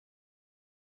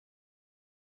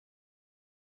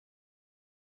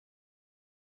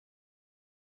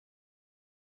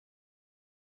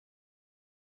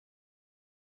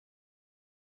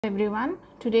Everyone,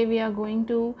 today we are going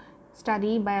to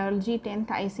study biology 10th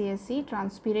ICSE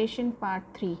transpiration part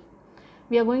 3.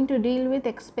 We are going to deal with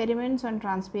experiments on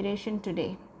transpiration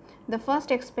today. The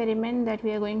first experiment that we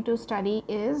are going to study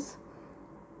is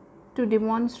to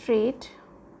demonstrate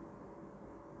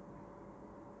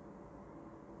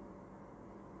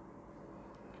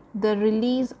the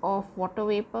release of water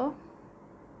vapor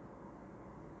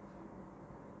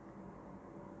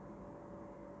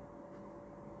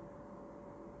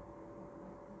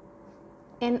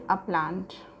in a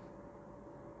plant.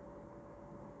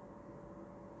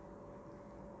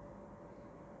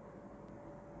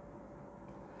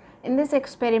 In this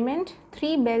experiment,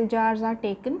 3 bell jars are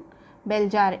taken: bell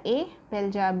jar A, bell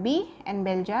jar B and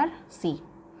bell jar C.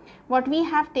 What we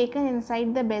have taken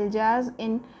inside the bell jars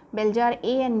in bell jar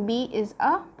A and B is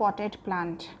a potted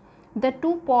plant. The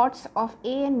 2 pots of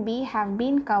A and B have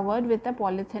been covered with a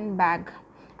polythene bag,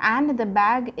 and the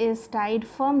bag is tied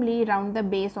firmly round the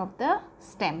base of the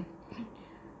stem.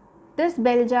 This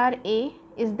bell jar A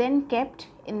is then kept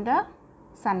in the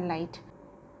sunlight.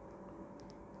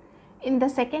 In the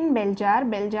second bell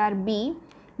jar B,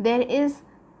 there is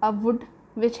a wood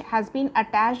which has been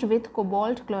attached with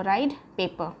cobalt chloride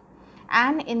paper,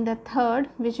 and in the third,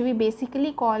 which we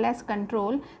basically call as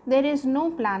control, there is no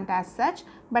plant as such,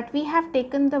 but we have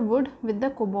taken the wood with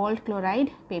the cobalt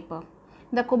chloride paper.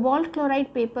 The cobalt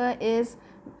chloride paper is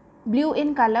blue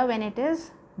in color when it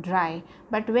is dry,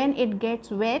 but when it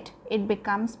gets wet, it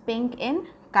becomes pink in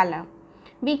color.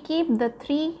 We keep the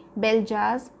 3 bell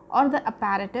jars or the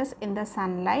apparatus in the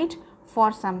sunlight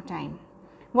for some time.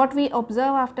 What we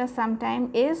observe after some time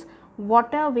is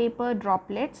water vapor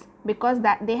droplets, because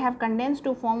that they have condensed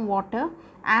to form water,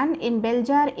 and in bell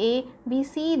jar A we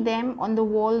see them on the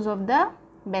walls of the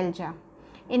bell jar.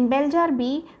 In bell jar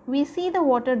B, we see the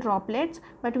water droplets,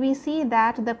 but we see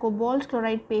that the cobalt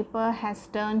chloride paper has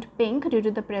turned pink due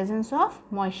to the presence of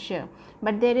moisture.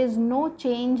 But there is no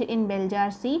change in bell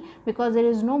jar C because there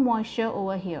is no moisture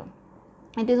over here.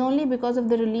 It is only because of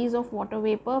the release of water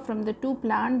vapor from the 2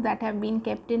 plants that have been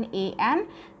kept in A and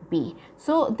B.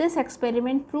 So, this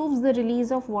experiment proves the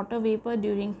release of water vapor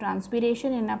during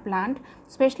transpiration in a plant,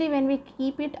 especially when we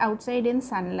keep it outside in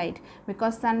sunlight,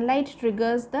 because sunlight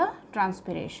triggers the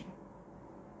transpiration.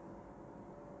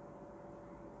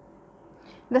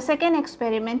 The second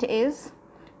experiment is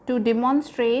to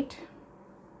demonstrate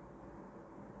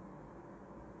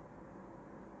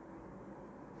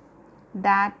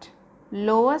that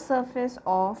lower surface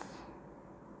of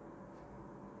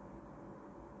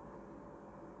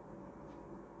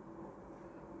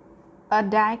a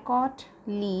dicot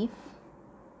leaf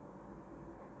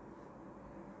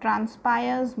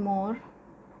transpires more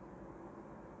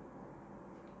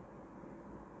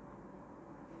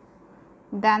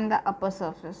than the upper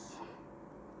surface.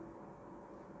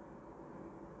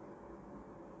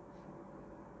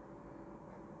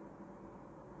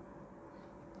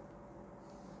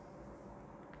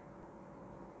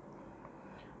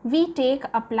 We take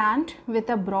a plant with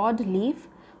a broad leaf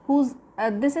whose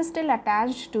this is still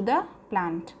attached to the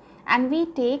plant, and we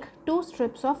take 2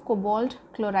 strips of cobalt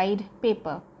chloride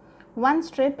paper. One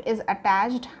strip is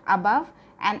attached above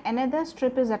and another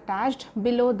strip is attached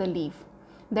below the leaf.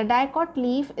 The dicot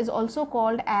leaf is also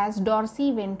called as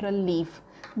dorsiventral leaf.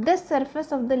 This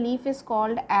surface of the leaf is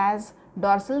called as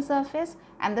dorsal surface,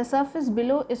 and the surface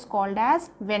below is called as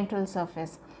ventral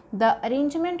surface. The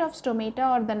arrangement of stomata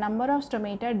or the number of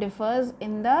stomata differs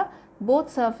in the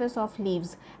both surface of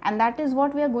leaves, and that is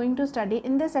what we are going to study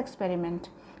in this experiment.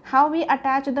 How we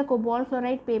attach the cobalt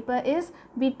chloride paper is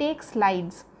we take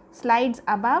slides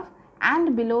above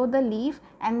and below the leaf,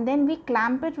 and then we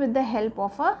clamp it with the help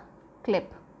of a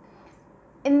clip.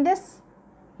 In this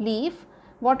leaf,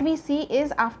 what we see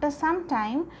is after some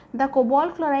time the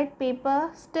cobalt chloride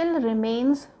paper still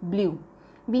remains blue.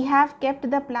 We have kept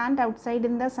the plant outside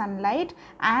in the sunlight,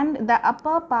 and the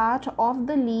upper part of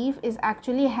the leaf is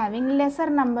actually having lesser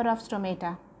number of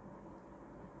stomata.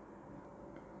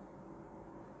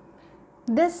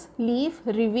 This leaf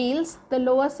reveals the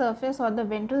lower surface or the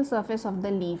ventral surface of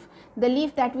the leaf. The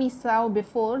leaf that we saw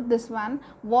before, this one,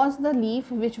 was the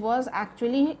leaf which was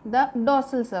actually the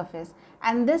dorsal surface,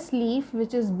 and this leaf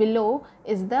which is below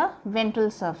is the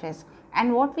ventral surface.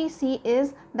 And what we see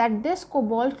is that this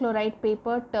cobalt chloride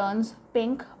paper turns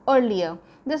pink earlier.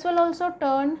 This will also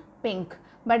turn pink,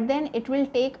 but then it will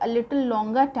take a little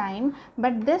longer time,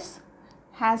 but this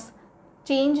has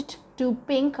changed to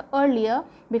pink earlier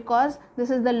because this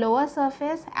is the lower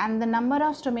surface and the number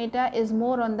of stomata is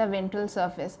more on the ventral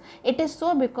surface. It is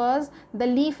so because the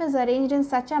leaf is arranged in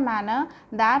such a manner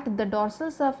that the dorsal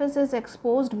surface is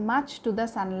exposed much to the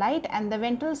sunlight and the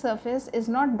ventral surface is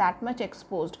not that much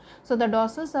exposed. So the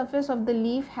dorsal surface of the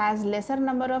leaf has lesser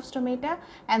number of stomata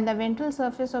and the ventral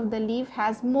surface of the leaf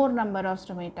has more number of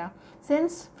stomata.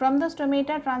 Since from the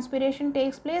stomata transpiration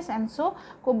takes place, and so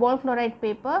cobalt chloride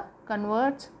paper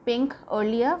converts pink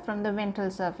earlier from the ventral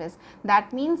surface.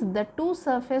 That means the two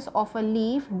surface of a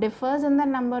leaf differs in the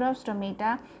number of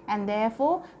stomata and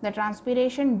therefore the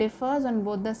transpiration differs on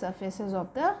both the surfaces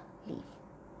of the leaf.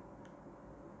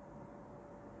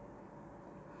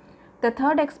 The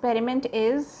third experiment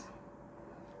is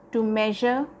to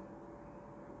measure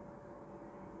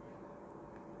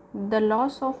the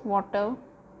loss of water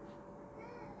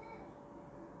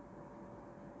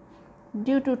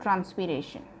due to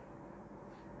transpiration.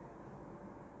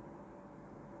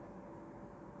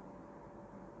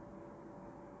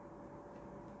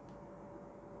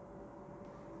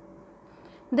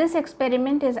 This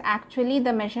experiment is actually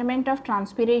the measurement of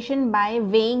transpiration by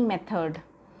weighing method.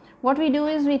 What we do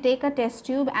is we take a test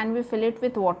tube and we fill it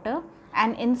with water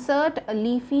and insert a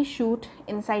leafy shoot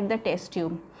inside the test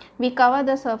tube. We cover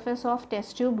the surface of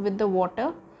test tube with the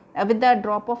water with the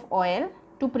drop of oil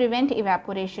to prevent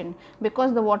evaporation,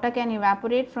 because the water can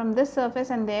evaporate from this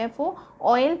surface and therefore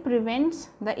oil prevents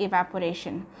the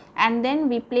evaporation. And then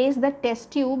we place the test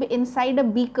tube inside a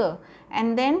beaker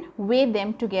and then weigh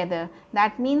them together.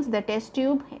 That means the test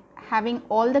tube having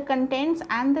all the contents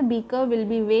and the beaker will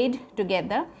be weighed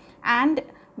together, and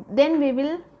then we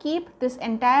will keep this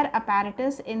entire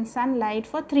apparatus in sunlight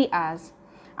for 3 hours.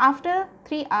 After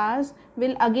 3 hours, we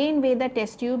will again weigh the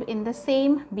test tube in the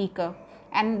same beaker,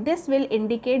 and this will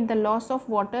indicate the loss of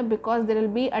water because there will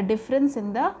be a difference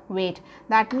in the weight.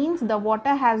 That means the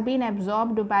water has been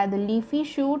absorbed by the leafy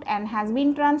shoot and has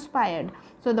been transpired.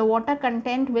 So the water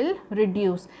content will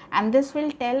reduce, and this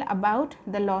will tell about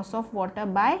the loss of water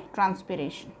by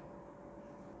transpiration.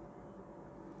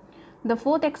 The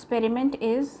fourth experiment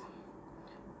is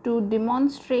to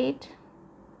demonstrate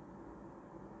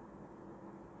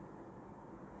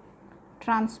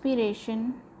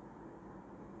transpiration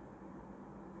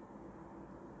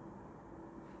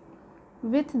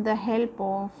with the help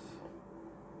of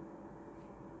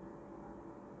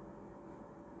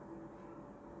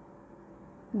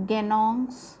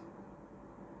Ganongs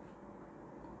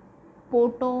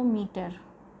potometer.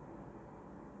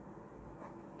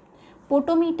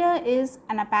 Potometer is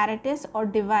an apparatus or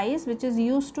device which is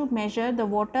used to measure the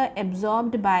water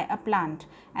absorbed by a plant,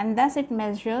 and thus it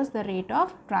measures the rate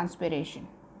of transpiration.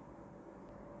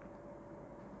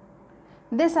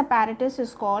 This apparatus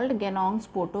is called Ganongs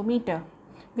potometer.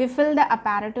 We fill the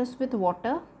apparatus with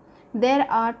water. There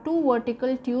are two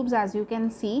vertical tubes, as you can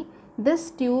see.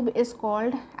 This tube is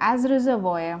called as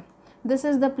reservoir. This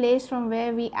is the place from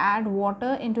where we add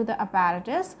water into the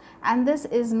apparatus, and this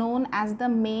is known as the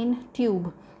main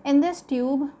tube. In this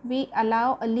tube, we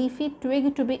allow a leafy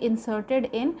twig to be inserted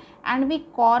in and we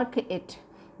cork it.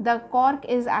 The cork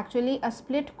is actually a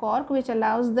split cork which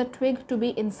allows the twig to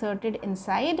be inserted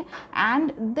inside,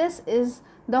 and this is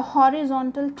the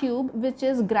horizontal tube which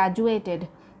is graduated.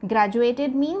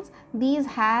 Graduated means these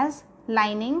has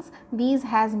linings, these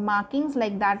has markings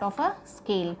like that of a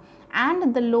scale,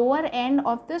 and the lower end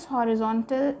of this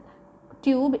horizontal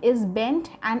tube is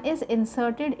bent and is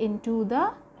inserted into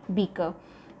the beaker.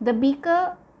 The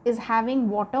beaker is having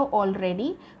water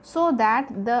already, so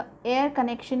that the air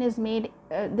connection is made,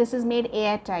 this is made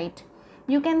airtight.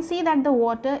 You can see that the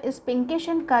water is pinkish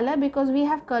in color because we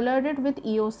have colored it with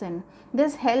eosin.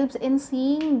 This helps in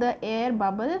seeing the air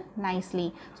bubble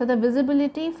nicely. So the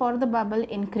visibility for the bubble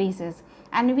increases,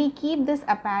 and we keep this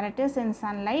apparatus in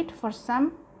sunlight for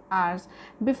some hours.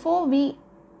 Before we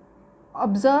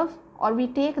observe or we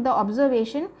take the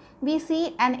observation, we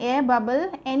see an air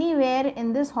bubble anywhere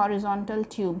in this horizontal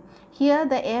tube. Here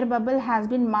the air bubble has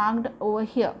been marked over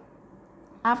here.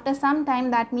 After some time,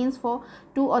 that means for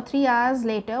 2 or 3 hours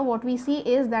later, what we see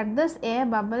is that this air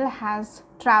bubble has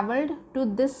traveled to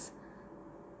this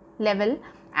level,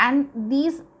 and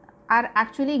these are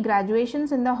actually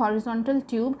graduations in the horizontal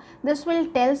tube. This will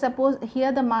tell, suppose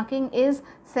here the marking is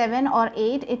 7 or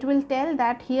 8, it will tell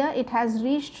that here it has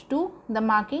reached to the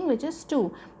marking which is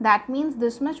 2. That means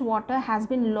this much water has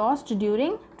been lost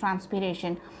during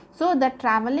transpiration. So the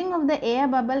traveling of the air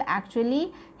bubble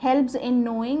actually helps in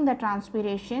knowing the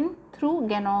transpiration through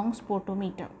Ganongs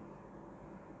potometer.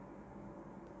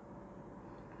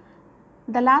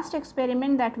 The last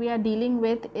experiment that we are dealing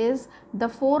with is the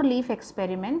 4-leaf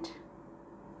experiment.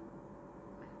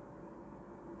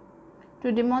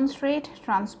 To demonstrate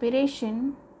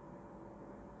transpiration,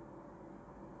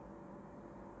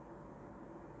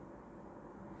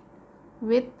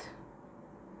 with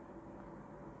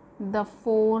the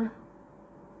 4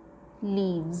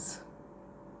 leaves.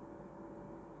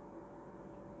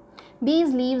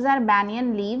 These leaves are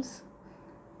banyan leaves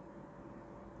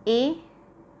A,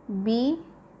 B,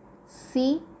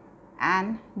 C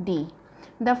and D.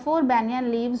 The 4 banyan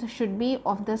leaves should be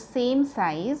of the same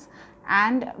size,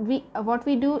 and what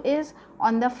we do is,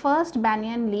 on the first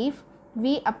banyan leaf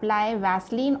we apply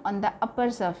Vaseline on the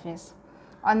upper surface.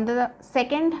 On the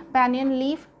second banyan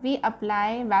leaf we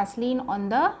apply Vaseline on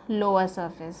the lower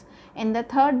surface. In the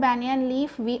third banyan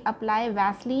leaf we apply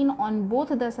Vaseline on both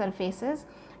the surfaces,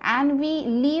 and we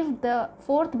leave the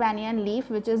fourth banyan leaf,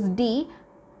 which is D,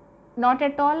 not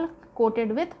at all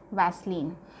coated with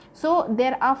Vaseline. So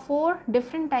there are 4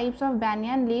 different types of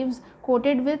banyan leaves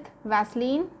coated with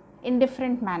Vaseline in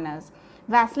different manners.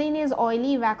 Vaseline is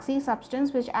oily, waxy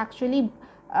substance which actually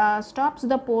stops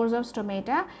the pores of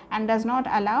stomata and does not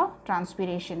allow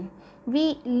transpiration.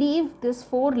 We leave these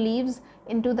 4 leaves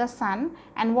into the sun,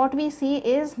 and what we see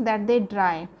is that they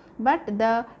dry, but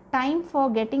the time for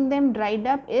getting them dried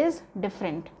up is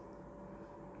different.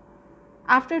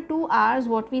 After 2 hours,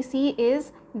 what we see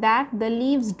is that the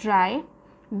leaves dry.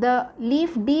 The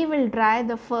leaf D will dry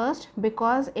the first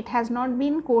because it has not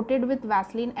been coated with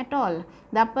Vaseline at all.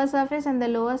 The upper surface and the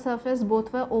lower surface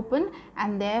both were open,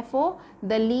 and therefore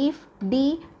the leaf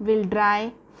D will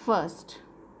dry first.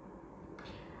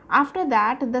 After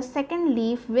that, the second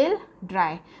leaf will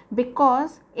dry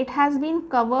because it has been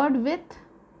covered with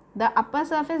the upper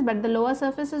surface, but the lower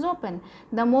surface is open.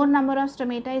 The more number of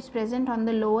stomata is present on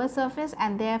the lower surface,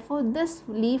 and therefore this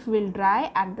leaf will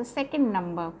dry at the second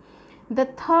number. The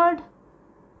third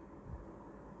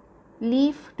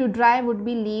leaf to dry would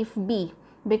be leaf B,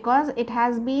 because it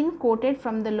has been coated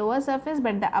from the lower surface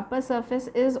but the upper surface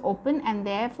is open, and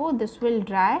therefore this will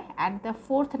dry at the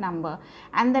fourth number.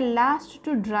 And the last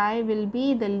to dry will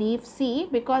be the leaf C,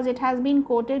 because it has been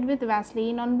coated with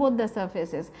Vaseline on both the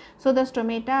surfaces. So the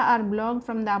stomata are blocked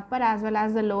from the upper as well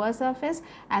as the lower surface,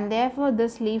 and therefore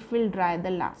this leaf will dry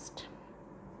the last.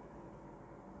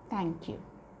 Thank you.